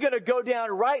 this is going to go down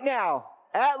right now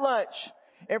at lunch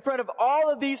in front of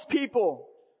all of these people.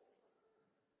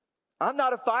 I'm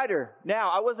not a fighter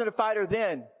now. I wasn't a fighter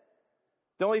then.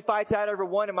 The only fights I'd ever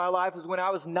won in my life was when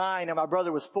I was 9 and my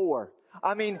brother was 4.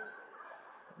 I mean,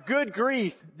 good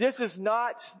grief. This is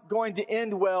not going to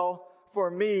end well for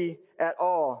me at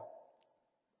all.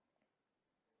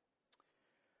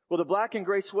 Well, the black and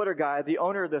gray sweater guy, the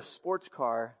owner of the sports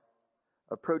car,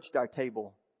 approached our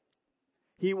table.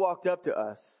 He walked up to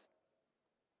us.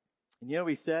 And you know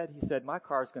what he said? He said, my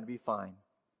car's going to be fine.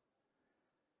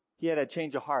 He had a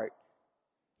change of heart.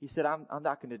 He said, I'm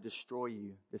not going to destroy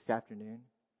you this afternoon.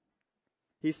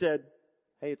 He said,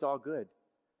 hey, it's all good.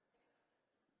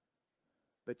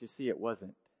 But you see, it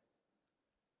wasn't.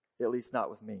 At least not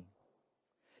with me.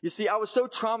 You see, I was so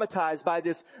traumatized by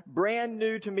this brand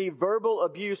new to me verbal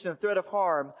abuse and threat of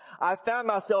harm, I found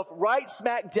myself right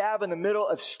smack dab in the middle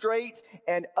of straight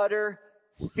and utter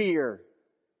fear.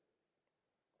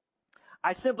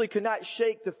 I simply could not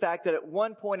shake the fact that at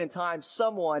one point in time,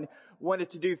 someone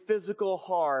wanted to do physical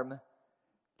harm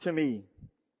to me.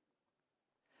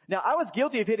 Now, I was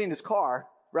guilty of hitting his car,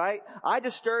 right? I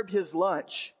disturbed his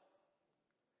lunch.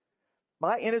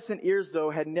 My innocent ears,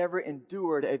 though, had never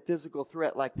endured a physical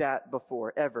threat like that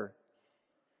before, ever.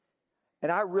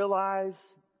 And I realize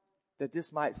that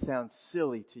this might sound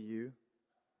silly to you,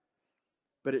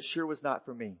 but it sure was not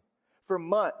for me. For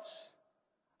months,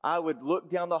 I would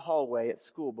look down the hallway at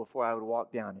school before I would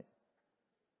walk down it.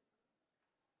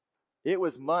 It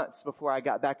was months before I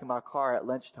got back in my car at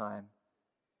lunchtime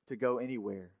to go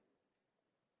anywhere.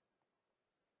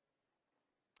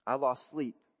 I lost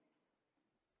sleep.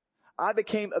 I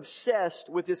became obsessed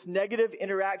with this negative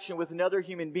interaction with another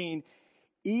human being,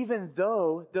 even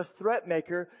though the threat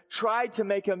maker tried to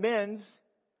make amends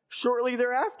shortly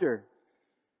thereafter.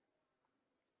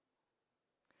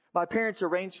 My parents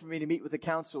arranged for me to meet with a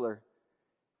counselor,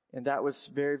 and that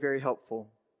was very, very helpful.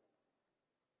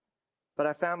 But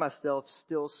I found myself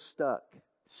still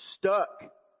stuck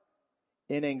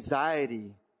in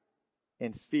anxiety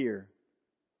and fear.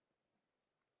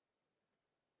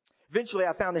 Eventually,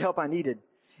 I found the help I needed.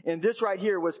 And this right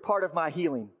here was part of my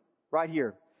healing. Right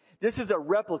here. This is a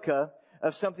replica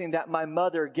of something that my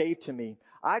mother gave to me.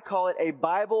 I call it a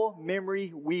Bible memory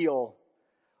wheel.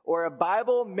 Or a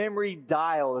Bible memory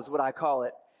dial is what I call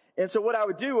it. And so what I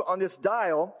would do on this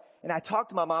dial, and I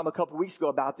talked to my mom a couple weeks ago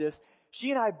about this, she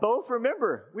and I both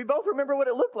remember. We both remember what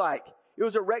it looked like. It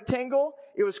was a rectangle.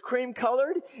 It was cream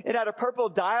colored. It had a purple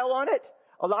dial on it.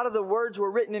 A lot of the words were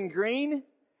written in green.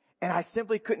 And I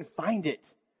simply couldn't find it.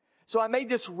 So I made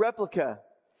this replica.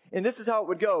 And this is how it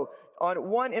would go. On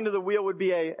one end of the wheel would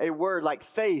be a word like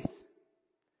faith.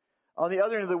 On the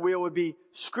other end of the wheel would be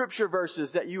scripture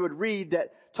verses that you would read that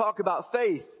talk about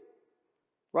faith.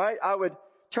 Right? I would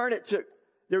turn it to,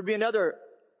 there would be another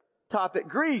topic,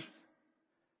 grief.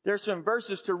 There's some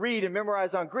verses to read and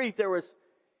memorize on grief. There was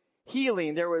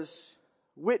healing. There was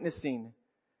witnessing.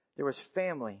 There was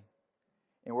family.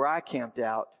 And where I camped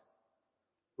out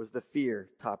was the fear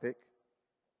topic.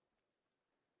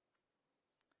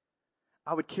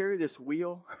 I would carry this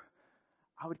wheel.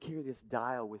 I would carry this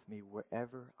dial with me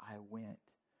wherever I went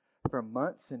for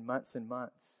months and months and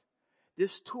months.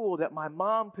 This tool that my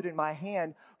mom put in my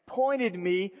hand pointed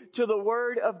me to the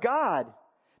Word of God.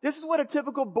 This is what a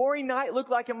typical boring night looked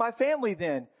like in my family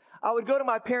then. I would go to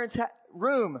my parents'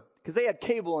 room because they had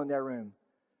cable in their room.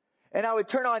 And I would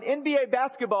turn on NBA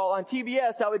basketball on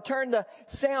TBS. I would turn the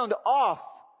sound off.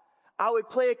 I would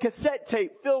play a cassette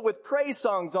tape filled with praise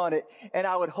songs on it, and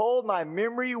I would hold my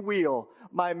memory wheel,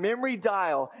 my memory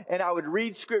dial, and I would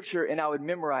read scripture, and I would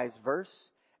memorize verse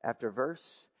after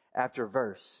verse after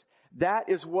verse. That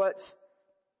is what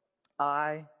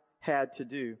I had to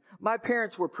do. My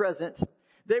parents were present.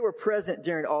 They were present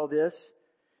during all this.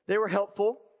 They were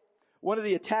helpful. One of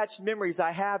the attached memories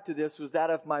I have to this was that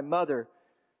of my mother.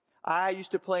 I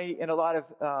used to play in a lot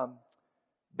of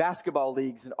basketball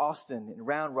leagues in Austin and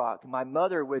Round Rock. My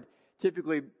mother would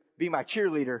typically be my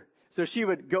cheerleader. So she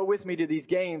would go with me to these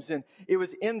games, and it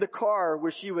was in the car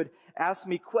where she would ask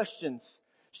me questions.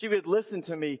 She would listen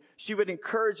to me. She would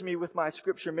encourage me with my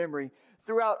scripture memory.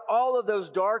 Throughout all of those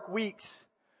dark weeks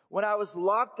when I was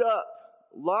locked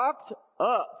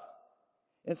up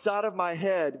inside of my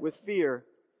head with fear,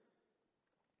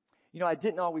 I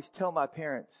didn't always tell my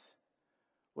parents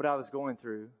what I was going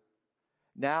through.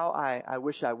 Now I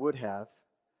wish I would have.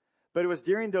 But it was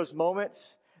during those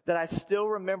moments that I still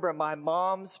remember my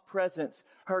mom's presence,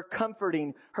 her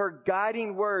comforting, her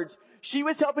guiding words. She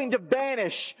was helping to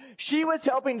banish, she was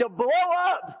helping to blow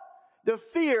up the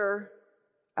fear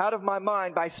out of my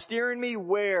mind by steering me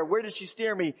where? Where did she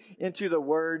steer me? Into the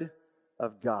Word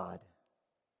of God.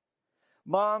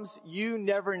 Moms, you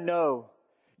never know.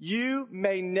 You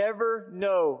may never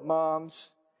know,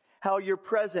 moms, how your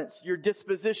presence, your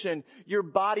disposition, your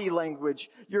body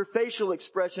language, your facial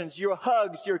expressions, your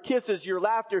hugs, your kisses, your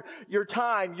laughter, your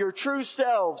time, your true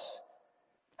selves,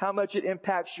 how much it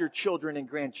impacts your children and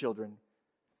grandchildren.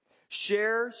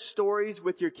 Share stories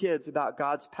with your kids about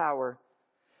God's power.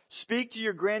 Speak to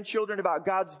your grandchildren about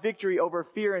God's victory over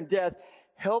fear and death.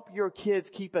 Help your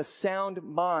kids keep a sound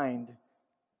mind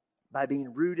by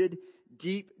being rooted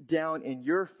deep down in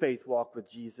your faith walk with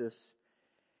Jesus,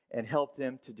 and help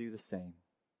them to do the same.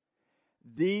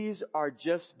 These are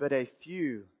just but a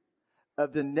few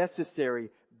of the necessary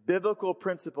biblical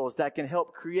principles that can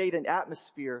help create an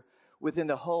atmosphere within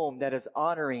the home that is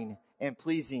honoring and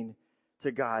pleasing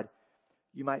to God.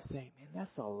 You might say, man,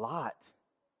 that's a lot.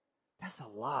 That's a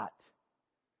lot.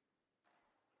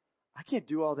 I can't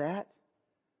do all that.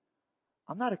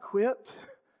 I'm not equipped.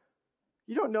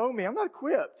 You don't know me. I'm not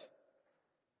equipped.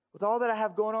 With all that I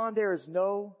have going on, there is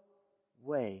no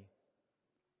way.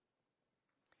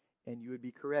 And you would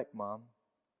be correct, Mom,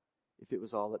 if it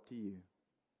was all up to you.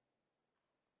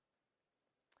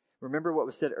 Remember what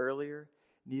was said earlier?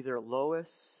 Neither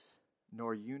Lois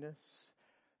nor Eunice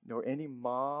nor any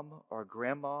mom or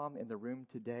grandmom in the room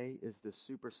today is the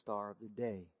superstar of the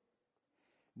day.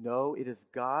 No, it is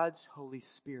God's Holy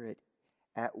Spirit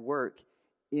at work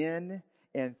in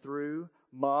and through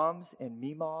moms and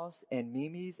meemaws and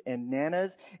mimis and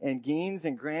nanas and geens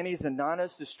and grannies and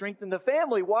nanas to strengthen the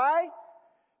family. Why?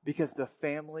 Because the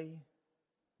family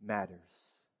matters.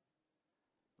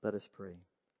 Let us pray.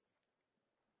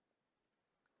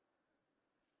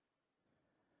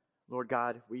 Lord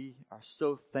God, we are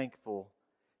so thankful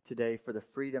today for the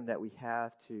freedom that we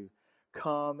have to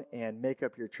come and make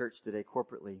up your church today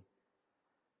corporately.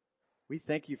 We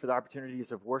thank you for the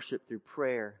opportunities of worship through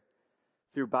prayer,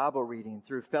 through Bible reading,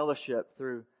 through fellowship,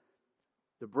 through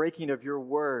the breaking of your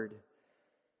word,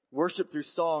 worship through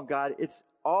song. God, it's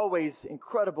always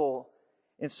incredible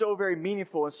and so very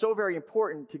meaningful and so very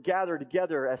important to gather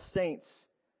together as saints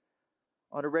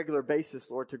on a regular basis,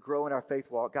 Lord, to grow in our faith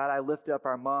walk. God, I lift up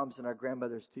our moms and our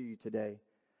grandmothers to you today.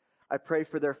 I pray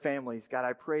for their families. God,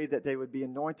 I pray that they would be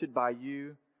anointed by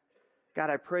you. God,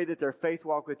 I pray that their faith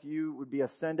walk with you would be a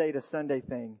Sunday to Sunday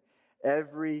thing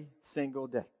every single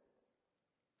day.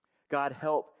 God,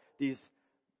 help these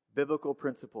biblical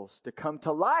principles to come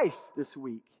to life this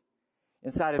week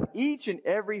inside of each and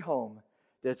every home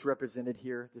that's represented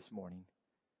here this morning.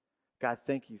 God,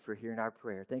 thank you for hearing our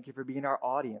prayer. Thank you for being our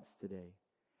audience today.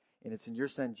 And it's in your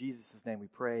Son, Jesus' name, we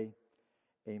pray.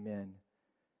 Amen.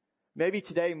 Maybe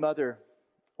today, mother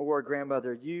or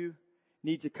grandmother, you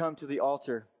need to come to the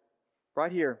altar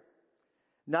right here.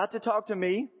 Not to talk to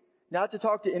me, not to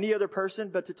talk to any other person,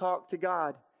 but to talk to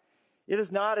God. It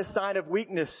is not a sign of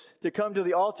weakness to come to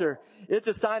the altar. It's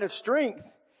a sign of strength.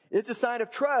 It's a sign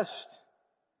of trust.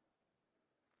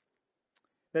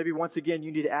 Maybe once again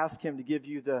you need to ask Him to give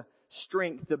you the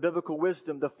strength, the biblical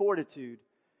wisdom, the fortitude,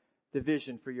 the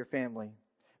vision for your family.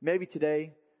 Maybe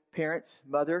today, parents,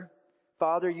 mother,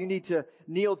 father, you need to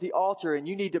kneel at the altar and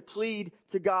you need to plead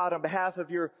to God on behalf of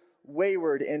your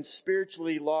wayward and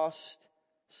spiritually lost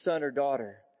son or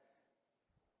daughter.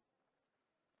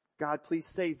 God, please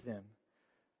save them.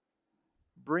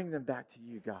 Bring them back to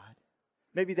you, God.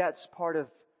 Maybe that's part of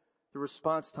the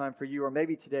response time for you, or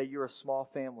maybe today you're a small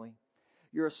family.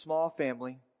 You're a small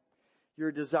family.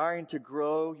 You're desiring to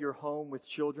grow your home with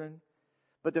children,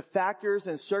 but the factors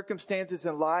and circumstances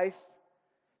in life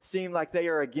seem like they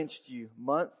are against you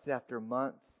month after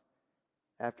month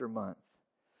after month.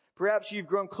 Perhaps you've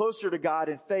grown closer to God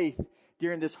in faith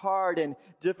during this hard and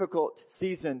difficult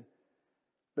season,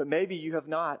 but maybe you have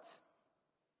not.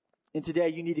 And today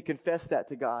you need to confess that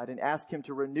to God and ask Him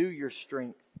to renew your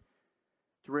strength,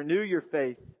 to renew your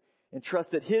faith, and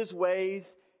trust that His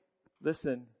ways,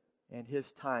 listen, and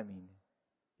His timing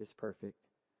is perfect.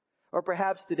 Or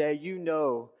perhaps today you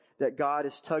know that God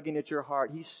is tugging at your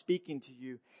heart. He's speaking to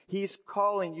you. He's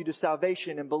calling you to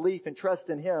salvation and belief and trust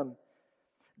in Him.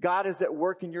 God is at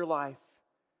work in your life.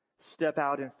 Step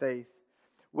out in faith.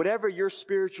 Whatever your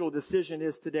spiritual decision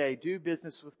is today, do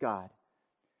business with God.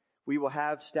 We will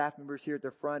have staff members here at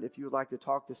the front if you would like to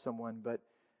talk to someone, but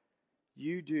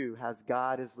you do as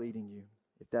God is leading you,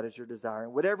 if that is your desire.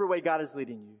 And whatever way God is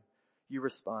leading you, you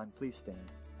respond. Please stand.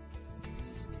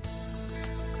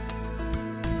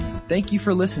 Thank you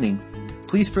for listening.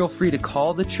 Please feel free to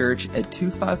call the church at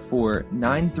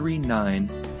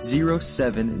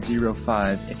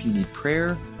 254-939-0705 if you need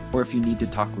prayer or if you need to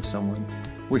talk with someone.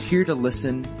 We're here to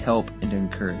listen, help, and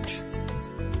encourage.